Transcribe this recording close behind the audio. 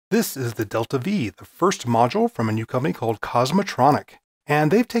This is the Delta-V, the first module from a new company called Cosmotronic. And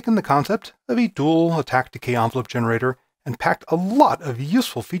they've taken the concept of a dual attack decay envelope generator and packed a lot of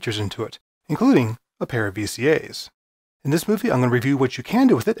useful features into it, including a pair of VCAs. In this movie, I'm going to review what you can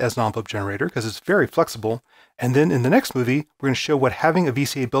do with it as an envelope generator because it's very flexible. And then in the next movie, we're going to show what having a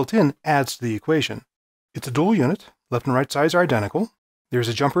VCA built in adds to the equation. It's a dual unit. Left and right sides are identical. There's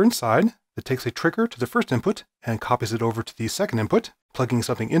a jumper inside that takes a trigger to the first input and copies it over to the second input. Plugging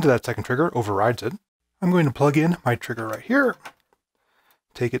something into that second trigger overrides it. I'm going to plug in my trigger right here,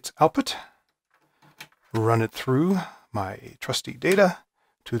 take its output, run it through my trusty data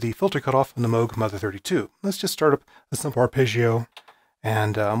to the filter cutoff in the Moog Mother 32. Let's just start up a simple arpeggio,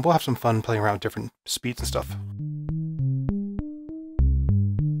 and we'll have some fun playing around with different speeds and stuff.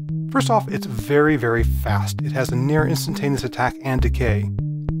 First off, it's very, very fast. It has a near instantaneous attack and decay.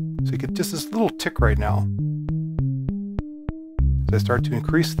 So you get just this little tick right now. As I start to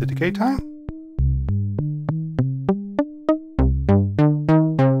increase the decay time,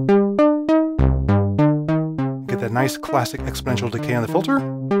 get that nice classic exponential decay on the filter.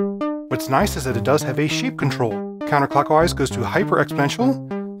 What's nice is that it does have a shape control. Counterclockwise goes to hyper exponential,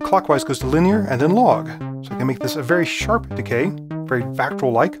 clockwise goes to linear, and then log. So I can make this a very sharp decay, very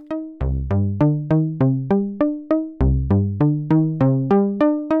Vactrol-like.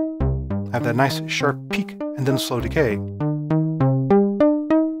 Have that nice sharp peak and then slow decay.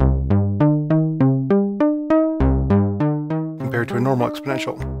 Compared to a normal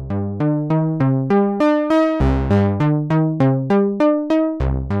exponential.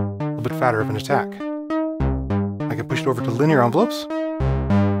 A little bit fatter of an attack. I can push it over to linear envelopes.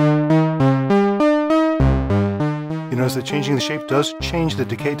 You notice that changing the shape does change the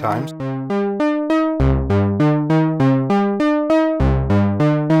decay times.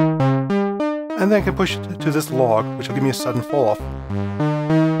 And then I can push it to this log, which will give me a sudden fall off.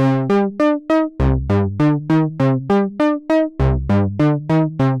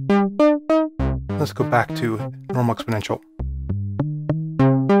 Let's go back to normal exponential.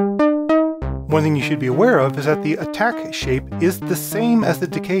 One thing you should be aware of is that the attack shape is the same as the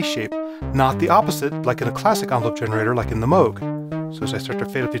decay shape, not the opposite like in a classic envelope generator like in the Moog. So as I start to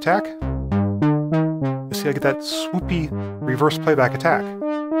fade up the attack, you see I get that swoopy reverse playback attack.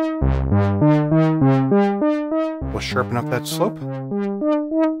 We'll sharpen up that slope. A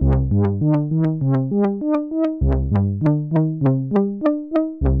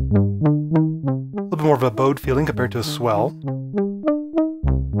little bit more of a bowed feeling compared to a swell.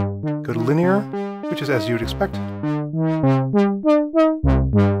 Go to linear, which is as you would expect.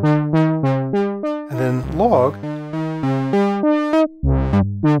 And then log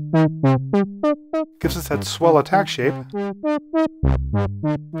gives us that swell attack shape,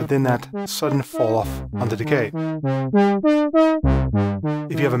 but then that sudden fall off on the decay.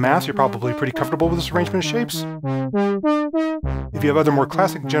 If you have a mass, you're probably pretty comfortable with this arrangement of shapes. If you have other more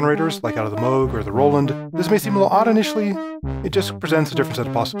classic generators, like out of the Moog or the Roland, this may seem a little odd initially. It just presents a different set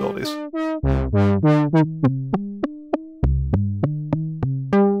of possibilities.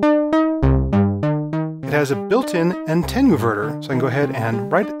 It has a built-in attenuverter, so I can go ahead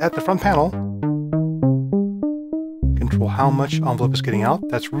and right at the front panel, control how much envelope is getting out.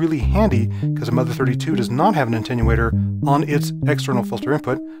 That's really handy because a Mother 32 does not have an attenuator on its external filter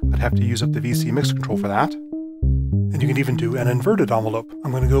input. I'd have to use up the VC mix control for that. And you can even do an inverted envelope.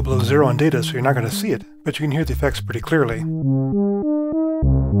 I'm going to go below 0 on data so you're not going to see it, but you can hear the effects pretty clearly.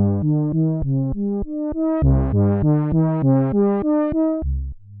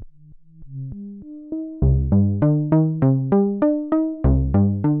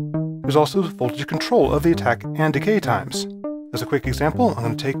 There's also voltage control of the attack and decay times. As a quick example, I'm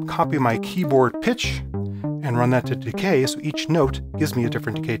going to copy my keyboard pitch and run that to decay, so each note gives me a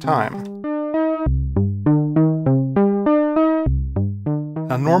different decay time.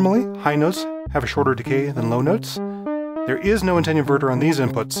 Now normally, high notes have a shorter decay than low notes. There is no attenuverter on these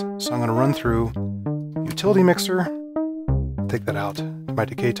inputs, so I'm going to run through utility mixer, take that out to my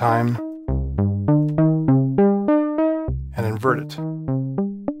decay time, and invert it.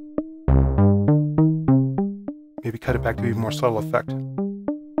 Maybe cut it back to an even more subtle effect. Go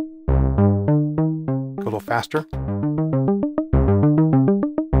a little faster. A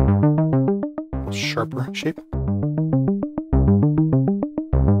little sharper shape.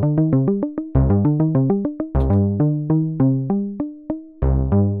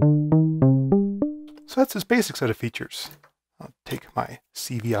 So that's this basic set of features. I'll take my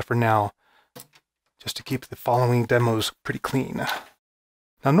CV out for now, just to keep the following demos pretty clean.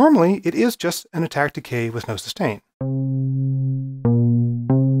 Now normally, it is just an attack decay with no sustain. A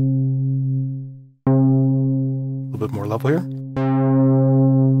little bit more level here.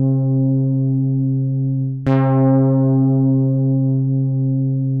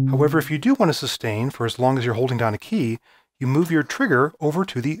 However, if you do want to sustain for as long as you're holding down a key, you move your trigger over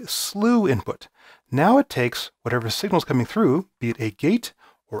to the slew input. Now it takes whatever signal's coming through, be it a gate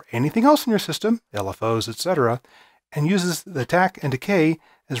or anything else in your system, LFOs, etc., and uses the attack and decay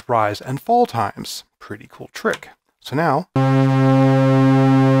as rise and fall times. Pretty cool trick. So now,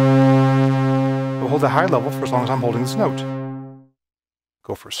 we'll hold a high level for as long as I'm holding this note.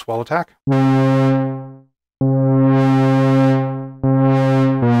 Go for a swell attack.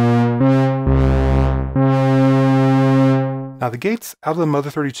 Now the gates out of the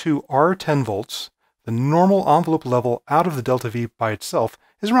Mother 32 are 10 volts. The normal envelope level out of the Delta-V by itself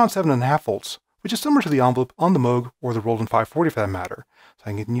is around 7.5 volts, which is similar to the envelope on the Moog or the Roland 540 for that matter.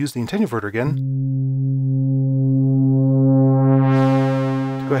 So I can use the attenuverter again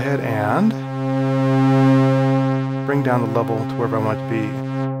to go ahead and bring down the level to wherever I want it to be.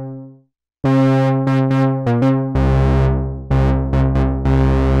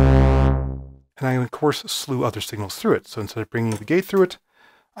 And I, of course, slew other signals through it. So instead of bringing the gate through it,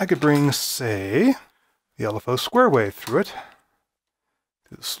 I could bring, say, the LFO square wave through it,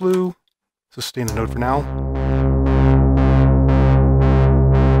 through the slew, sustain the note for now.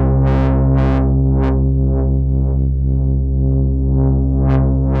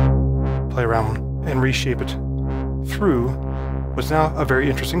 Play around and reshape it through what's now a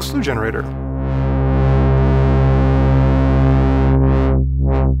very interesting slew generator.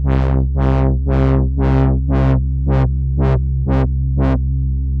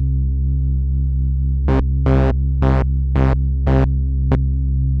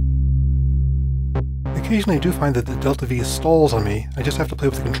 Occasionally I do find that the Delta-V stalls on me. I just have to play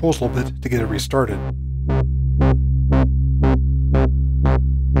with the controls a little bit to get it restarted.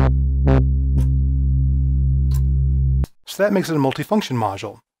 So that makes it a multifunction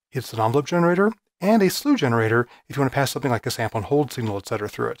module. It's an envelope generator and a slew generator if you want to pass something like a sample and hold signal, etc.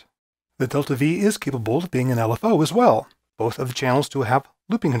 through it. The Delta-V is capable of being an LFO as well. Both of the channels do have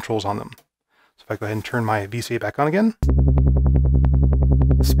looping controls on them. So if I go ahead and turn my VCA back on again,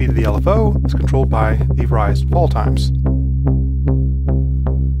 the speed of the LFO is controlled by the rise and fall times.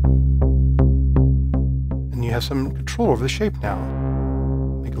 And you have some control over the shape now.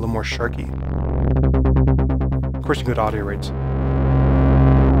 Make it a little more sharky. Of course, you can go to audio rates.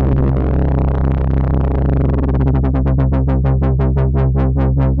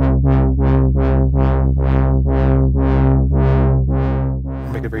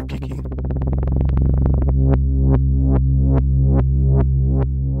 Make it very peaky.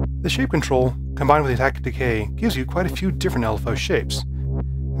 The shape control, combined with the Attack and Decay, gives you quite a few different LFO shapes.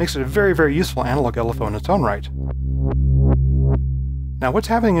 Makes it a very, very useful analog LFO in its own right. Now what's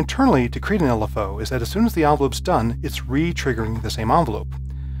happening internally to create an LFO is that as soon as the envelope's done, it's re-triggering the same envelope.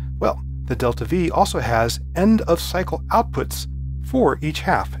 Well, the Delta-V also has end-of-cycle outputs for each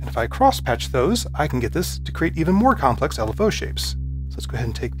half, and if I cross-patch those, I can get this to create even more complex LFO shapes. So let's go ahead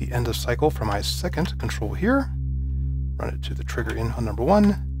and take the end-of-cycle from my second control here, run it to the trigger in on number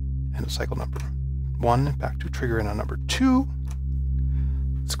 1, end of cycle number 1, back to trigger in on number 2.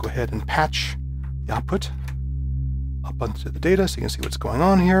 Let's go ahead and patch the output up onto the data so you can see what's going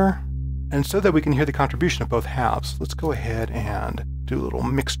on here. And so that we can hear the contribution of both halves, let's go ahead and do a little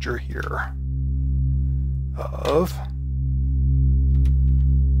mixture here of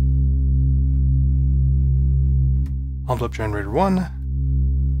envelope generator 1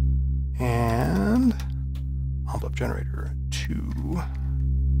 and envelope generator 2.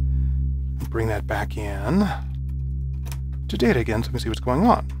 Bring that back in to data again so we can see what's going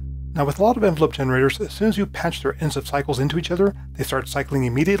on. Now with a lot of envelope generators, as soon as you patch their ends of cycles into each other, they start cycling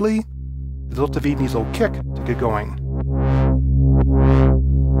immediately. The Delta-V needs a little kick to get going.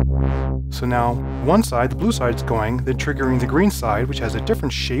 So now one side, the blue side, is going, then triggering the green side, which has a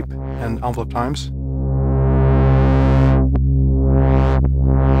different shape and envelope times.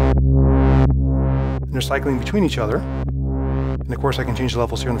 And they're cycling between each other. And of course I can change the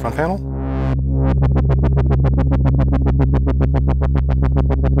levels here in the front panel.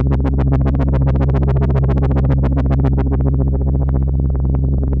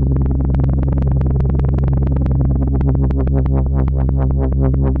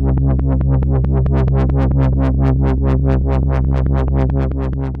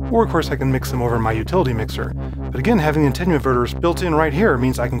 Or of course I can mix them over my utility mixer. But again, having the attenuverters built in right here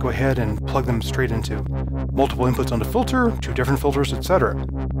means I can go ahead and plug them straight into multiple inputs on the filter, 2 different filters, etc.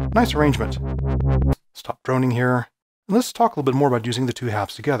 Nice arrangement. Stop droning here. And let's talk a little bit more about using the 2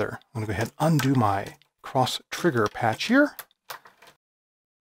 halves together. I'm going to go ahead and undo my cross trigger patch here,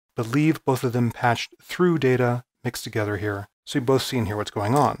 but leave both of them patched through data mixed together here, so you both see in here what's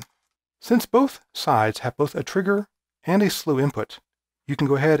going on. Since both sides have both a trigger and a slew input, you can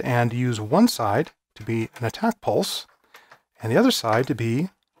go ahead and use one side to be an attack pulse, and the other side to be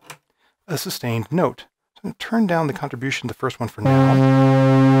a sustained note. So I'm going to turn down the contribution to the first one for now.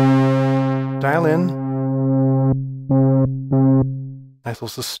 Dial in. Nice little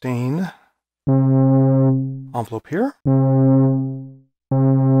sustain envelope here. And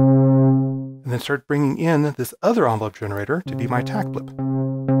then start bringing in this other envelope generator to be my attack blip.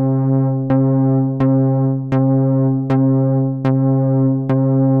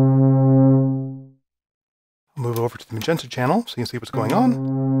 I'll move over to the magenta channel so you can see what's going on.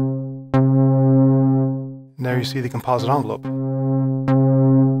 And there you see the composite envelope.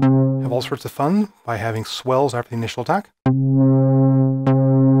 Have all sorts of fun by having swells after the initial attack.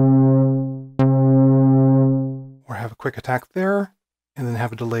 Or have a quick attack there, and then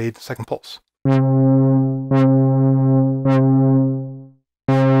have a delayed second pulse.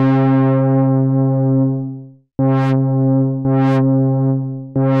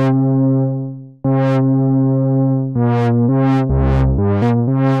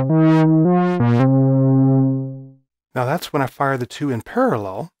 Now that's when I fire the two in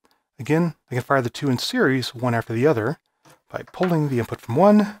parallel. Again, I can fire the two in series, one after the other, by pulling the input from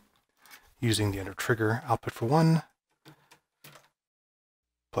one, using the under trigger output for one,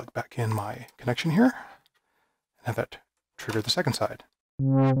 plug back in my connection here, and have that trigger the second side. So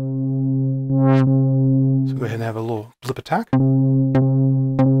go ahead and have a little blip attack, then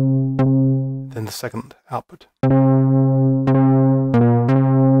the second output.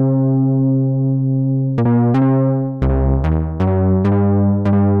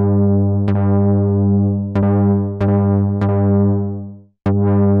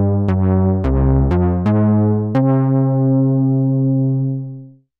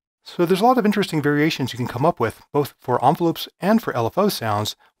 So there's a lot of interesting variations you can come up with, both for envelopes and for LFO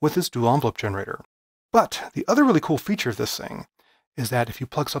sounds, with this dual envelope generator. But the other really cool feature of this thing is that if you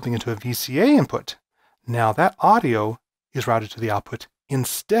plug something into a VCA input, now that audio is routed to the output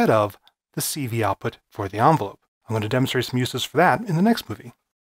instead of the CV output for the envelope. I'm going to demonstrate some uses for that in the next movie.